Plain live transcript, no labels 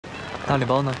大礼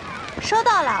包呢？收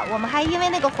到了，我们还因为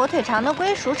那个火腿肠的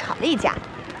归属吵了一架。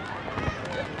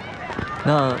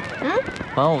那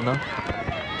玩偶呢？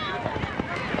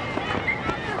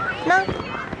呢，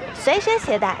随身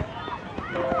携带。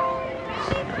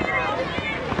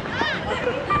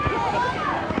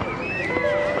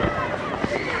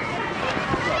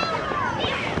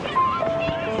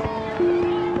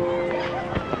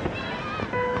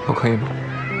我可以吗？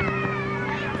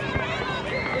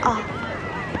哦。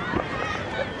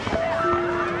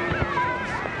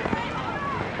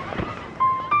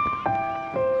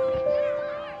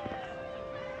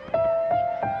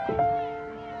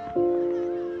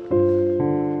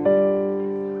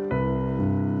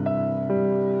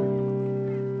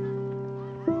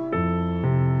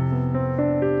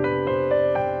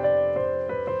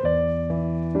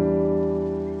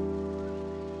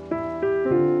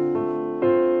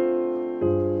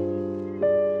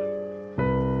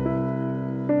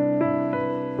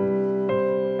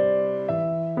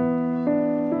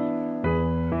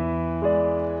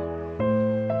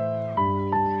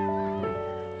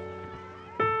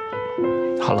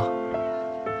好了，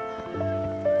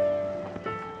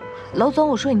娄总，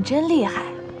我说你真厉害，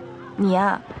你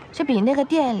呀，这比那个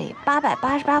店里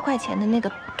888块钱的那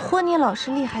个托尼老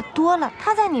师厉害多了。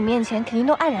他在你面前肯定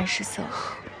都黯然失色。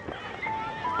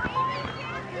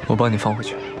我帮你放回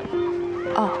去。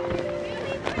哦。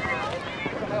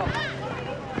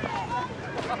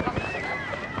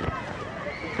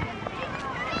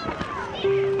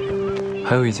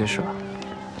还有一件事啊，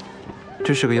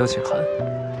这是个邀请函。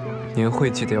 年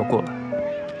会记得要过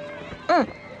来。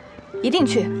一定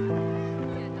去。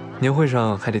年会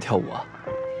上还得跳舞啊。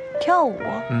跳舞？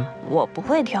我不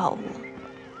会跳舞。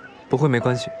不会没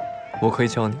关系，我可以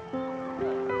教你。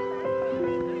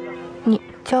你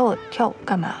教我跳舞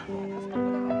干嘛？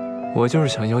我就是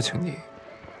想邀请你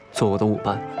做我的舞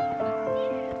伴。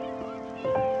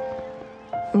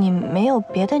你没有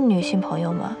别的女性朋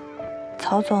友吗？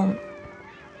曹总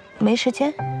没时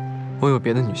间？我有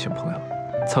别的女性朋友。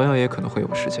 曹瑶也可能会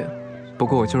有时间，不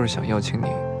过我就是想邀请你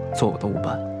做我的舞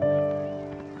伴。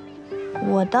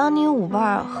我当你舞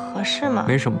伴合适吗？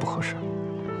没什么不合适。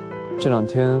这2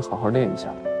天好好练一下，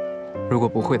如果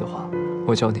不会的话，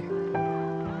我教你。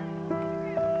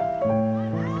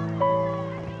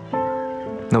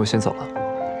那我先走了。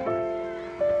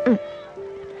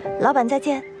老板再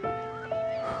见。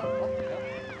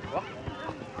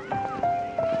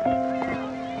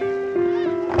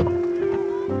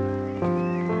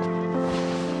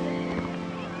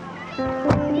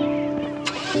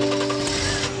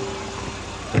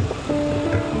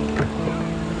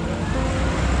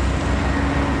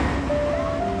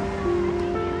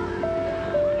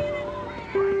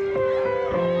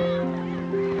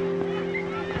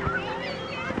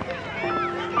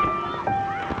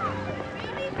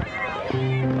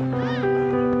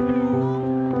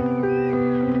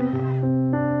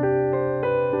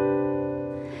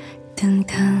 等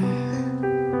等，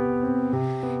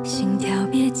心跳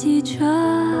别急着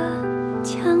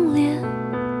强烈。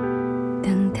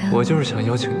等等，我就是想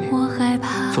邀请你我害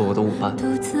怕做我的舞伴。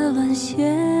独自沦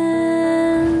陷，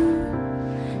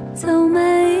走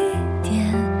慢一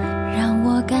点，让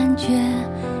我感觉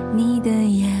你的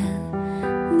眼，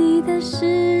你的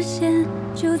视线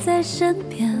就在身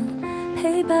边，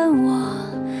陪伴我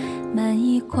慢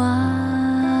一挂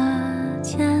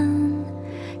肩。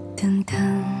等等。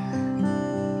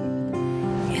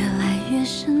 越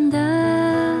深的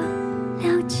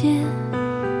了解，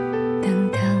等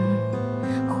等，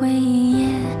回忆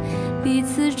也彼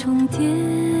此重叠，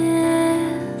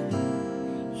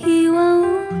一往无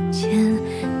前，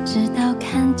直到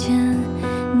看见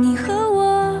你和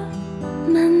我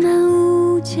慢慢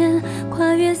无间，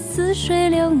跨越似水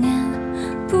流年，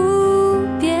不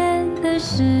变的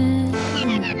是。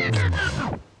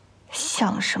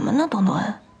想什么呢，东东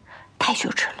恩？太羞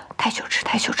耻了，太羞耻，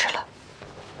太羞耻了。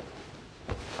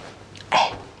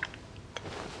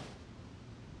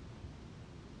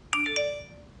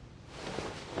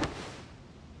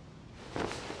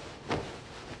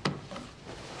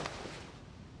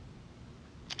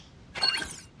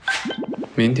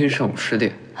 明天上午10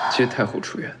点接太后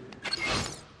出院。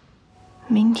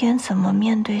明天怎么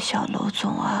面对小娄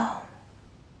总啊？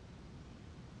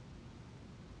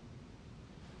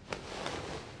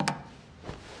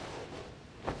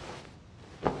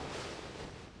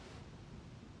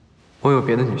我有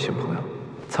别的女性朋友，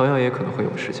曹瑶也可能会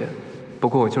有时间，不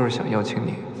过我就是想邀请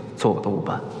你做我的舞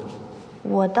伴。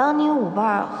我当你舞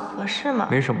伴合适吗？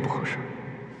没什么不合适。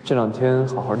这2天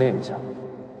好好练一下，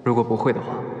如果不会的话，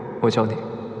我教你。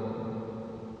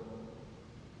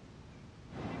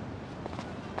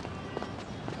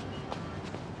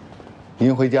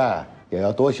您回家呀也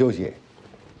要多休息，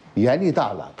年纪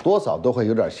大了，多少都会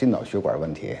有点心脑血管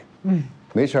问题。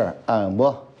没事按按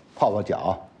摩、泡泡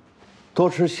脚，多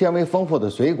吃纤维丰富的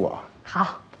水果。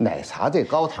好，奶茶这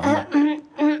高糖的。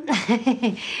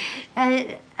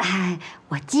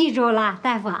我记住了，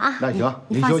大夫啊。那行，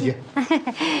您休息。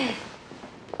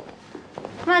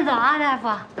慢走啊，大夫。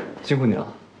辛苦您了。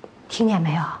听见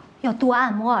没有？要多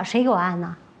按摩，谁给我按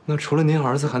呢？那除了您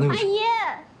儿子，还能有谁？阿姨，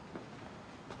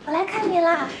我来看您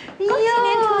啦！恭喜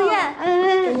您出院，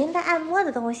给您带按摩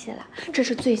的东西了。这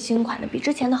是最新款的，比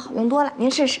之前的好用多了，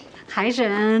您试试。还是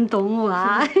恩懂我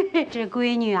啊！这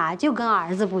闺女啊，就跟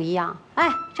儿子不一样。哎，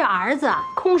这儿子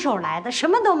空手来的，什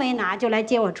么都没拿就来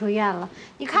接我出院了，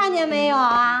你看见没有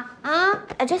啊？啊！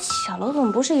哎，这小楼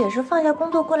总不是也是放下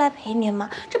工作过来陪您吗？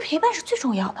这陪伴是最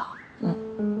重要的。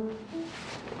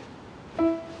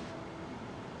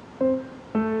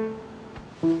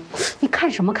你看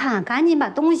什么看？赶紧把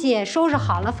东西收拾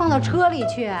好了，放到车里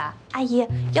去。阿姨，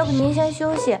要不您先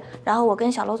休息，然后我跟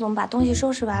小楼总把东西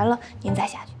收拾完了，您再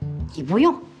下去。你不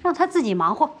用，让他自己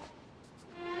忙活。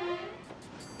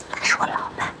他是我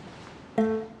老板。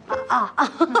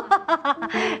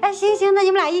哎，行，那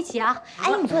你们俩一起啊。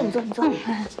哎，你坐。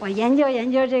我研究研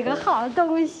究这个好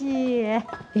东西。哎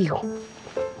呦，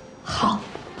好。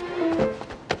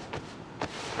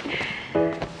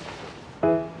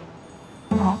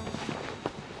哦。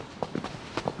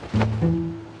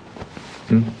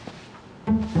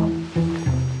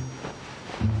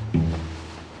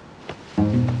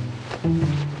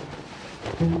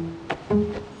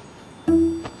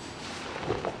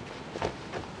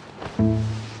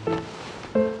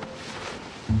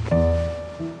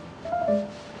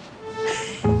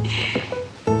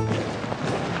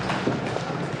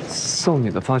送你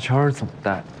的发圈怎么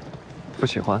戴？不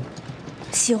喜欢？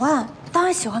喜欢，当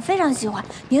然喜欢，非常喜欢。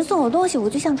您送我东西，我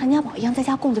就像传家宝一样，在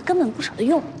家供着，根本不舍得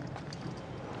用。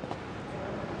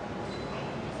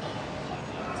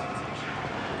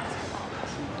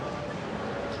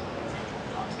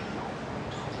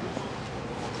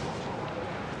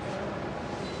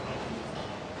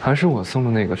还是我送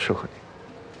的那个适合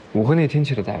你，舞会那天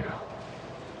记得带着。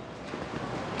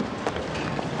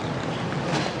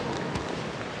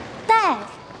带，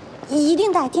一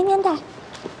定带，天天带。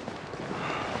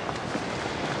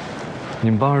你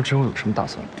们班儿之后有什么打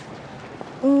算？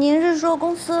您是说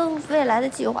公司未来的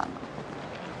计划吗？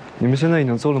你们现在已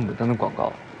经做了牡丹的广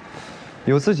告，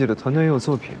有自己的团队，也有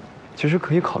作品，其实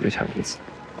可以考虑一下融资。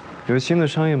有新的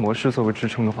商业模式作为支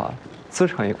撑的话，资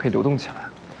产也可以流动起来，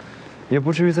也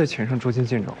不至于在钱上捉襟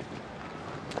见肘。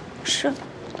是，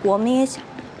我们也想，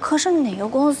可是哪个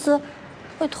公司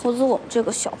会投资我们这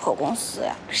个小破公司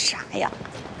呀？傻呀！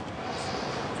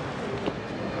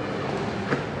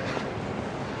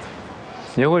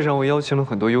年会上我邀请了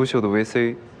很多优秀的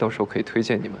VC， 到时候可以推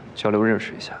荐你们交流认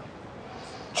识一下。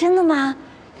真的吗？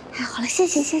太好了，谢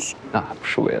谢。那还不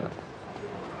是为了？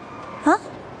啊？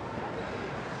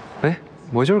哎，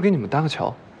我就是给你们搭个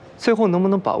桥，最后能不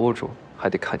能把握住，还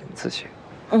得看你们自己。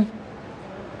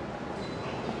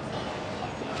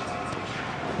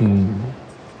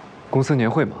公司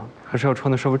年会嘛，还是要穿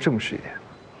的稍微正式一点。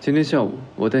今天下午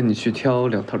我带你去挑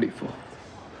2套礼服。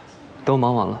都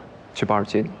忙完了，去巴尔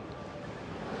接你。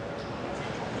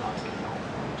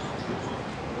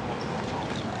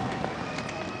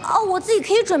哦，我自己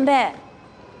可以准备。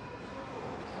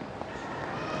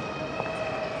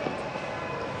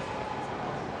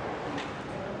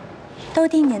都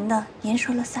听您的，您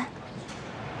说了算。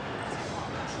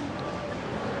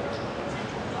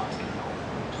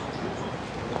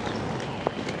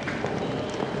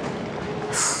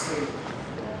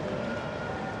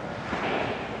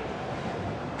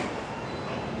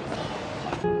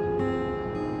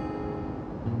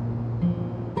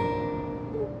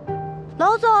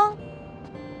老总，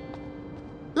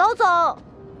老总，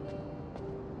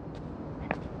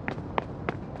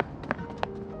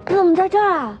你怎么在这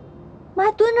儿啊？妈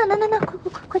还蹲着呢，那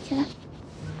快起来！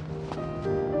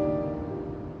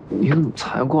你怎么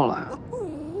才过来啊？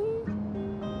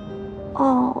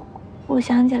哦，我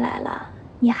想起来了，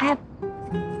你还……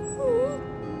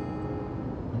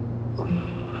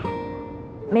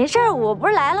没事儿，我不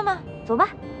是来了吗？走吧。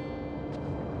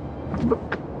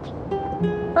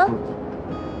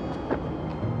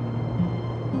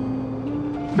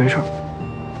没事儿。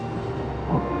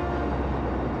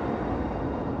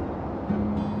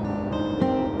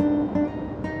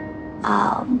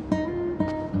啊。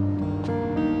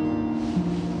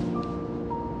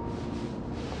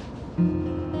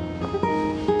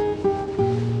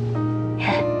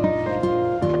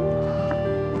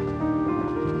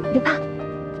别怕。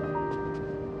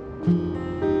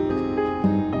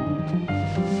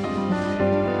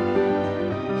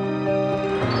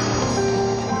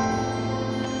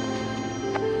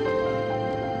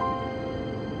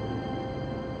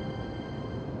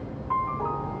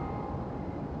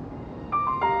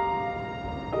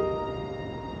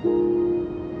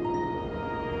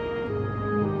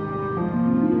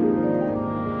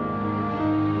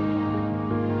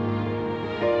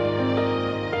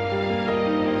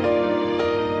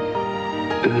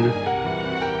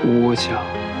我想。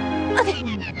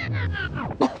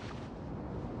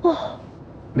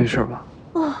没事吧？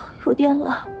有电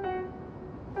了。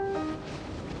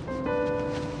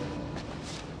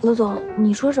罗总，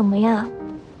你说什么呀？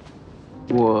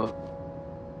我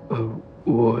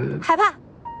害怕？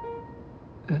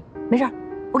没事，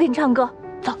我给你唱歌，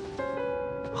走。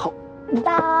好。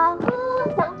大河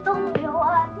向东流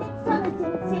啊，天上的星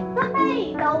星它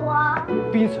美到啊。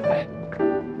闭嘴。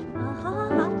好，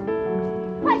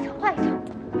快一唱。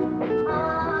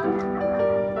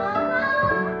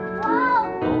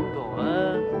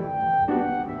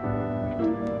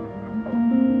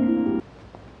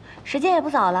时间也不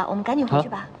早了，我们赶紧回去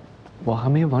吧。我还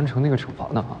没完成那个惩罚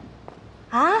呢。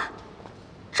啊？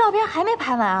照片还没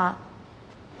拍完啊？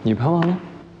你拍完了？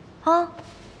啊，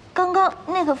刚刚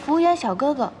那个服务员小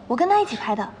哥哥，我跟他一起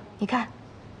拍的，你看，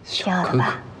挺好的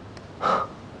吧？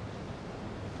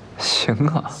行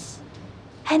啊。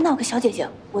还闹个小姐姐，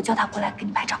我叫她过来给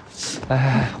你拍照。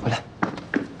哎，回来。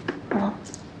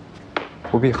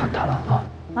不必喊他了啊。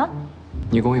啊？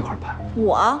你跟我一块拍。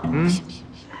我？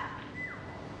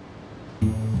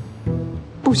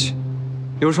不行，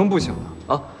有什么不行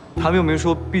的啊？他们又没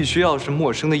说必须要是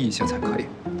陌生的异性才可以，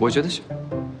我觉得行。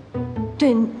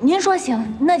对，您说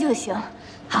行，那就行。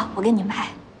好，我给你们拍。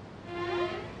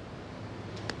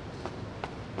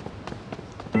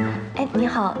哎，你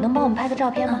好，能帮我们拍个照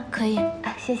片吗？可以。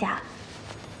哎，谢谢啊。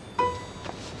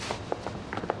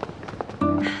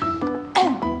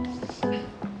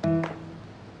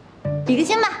比个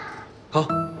心吧。好，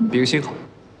比个心好。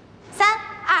 3、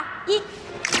2、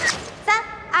1，3、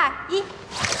2、1。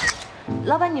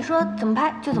老板，你说怎么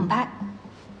拍就怎么拍。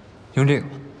用这个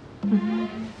吧。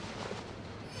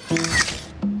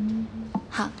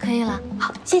好，可以了。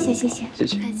好，谢谢。谢谢。不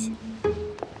客气。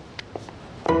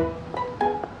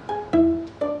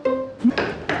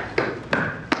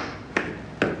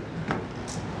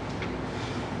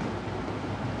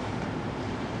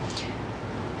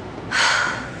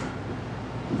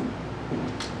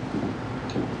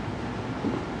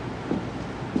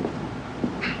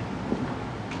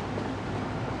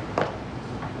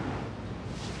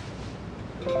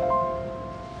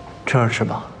这儿吃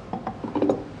吧。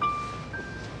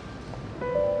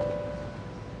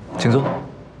请坐。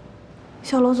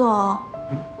小罗总，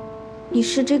你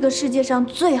是这个世界上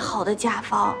最好的甲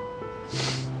方。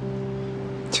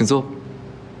请坐。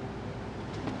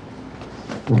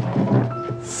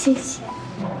谢谢。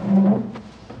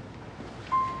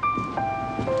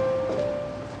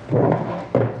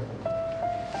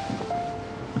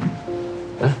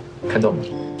看到吗？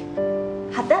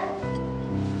好的。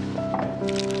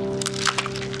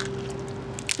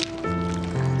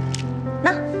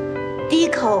那，第一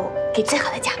口给最好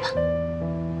的甲方。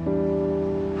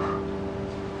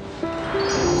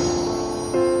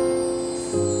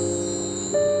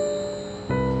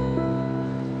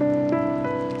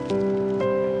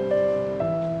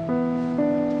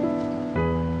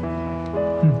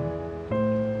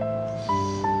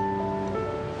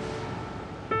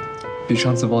比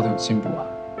上次包的有进步啊。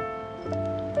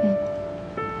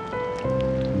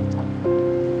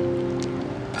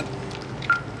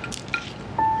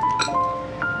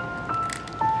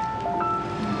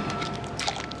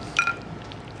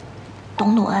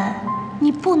董恩，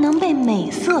你不能被美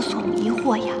色所迷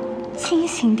惑呀，清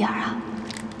醒点啊！